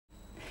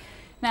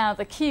Now,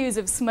 the queues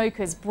of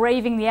smokers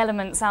braving the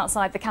elements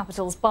outside the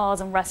capital's bars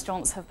and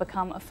restaurants have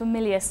become a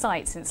familiar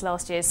sight since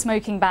last year's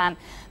smoking ban.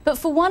 But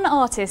for one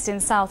artist in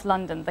South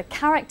London, the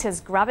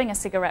characters grabbing a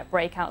cigarette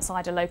break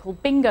outside a local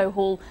bingo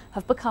hall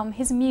have become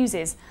his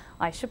muses.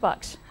 Aisha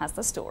Baksh has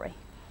the story.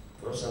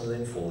 Got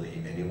something for the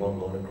evening, one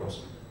line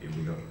across. Here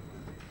we go.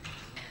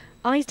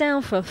 Eyes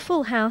down for a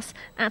full house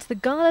at the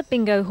Gala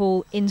Bingo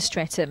Hall in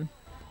Streatham.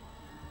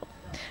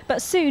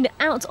 But soon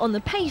out on the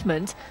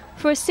pavement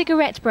for a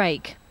cigarette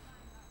break.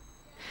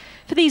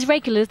 For these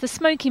regulars, the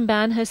smoking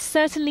ban has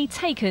certainly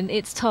taken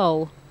its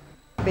toll.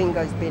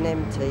 Bingo's been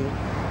empty.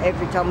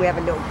 Every time we have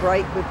a little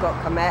break, we've got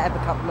to come out, have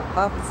a couple of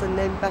puffs and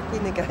then back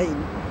in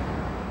again.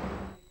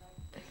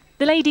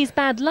 The ladies'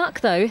 bad luck,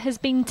 though, has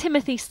been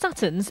Timothy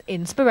Sutton's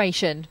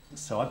inspiration.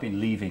 So I've been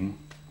leaving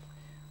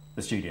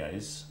the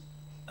studios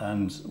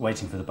and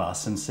waiting for the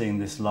bus and seeing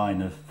this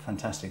line of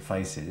fantastic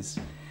faces,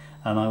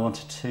 and I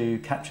wanted to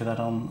capture that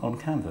on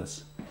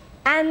canvas.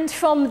 And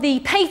from the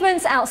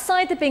pavements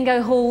outside the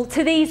bingo hall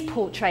to these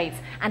portraits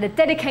and a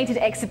dedicated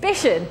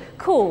exhibition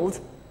called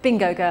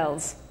Bingo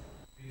Girls.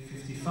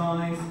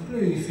 55,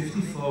 blue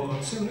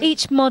 54.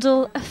 Each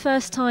model a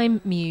first-time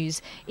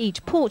muse,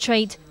 each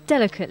portrait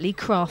delicately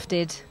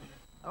crafted.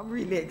 I'm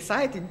really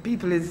excited.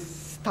 People is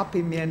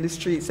stopping me on the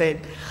street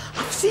saying,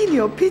 I've seen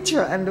your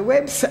picture on the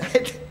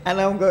website. And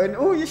I'm going,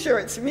 oh, you sure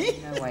it's me?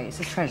 No way, it's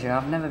a treasure.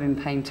 I've never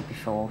been painted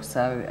before,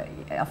 so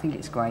I think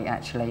it's great,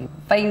 actually.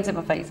 Veins in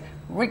my face,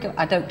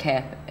 I don't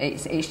care.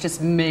 It's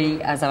just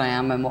me as I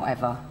am and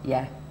whatever.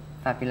 Yeah,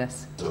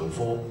 fabulous.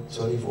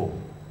 24.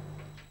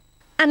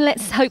 And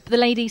let's hope the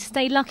ladies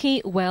stay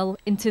lucky well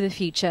into the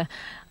future.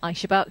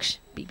 Aisha Baksh,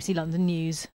 BBC London News.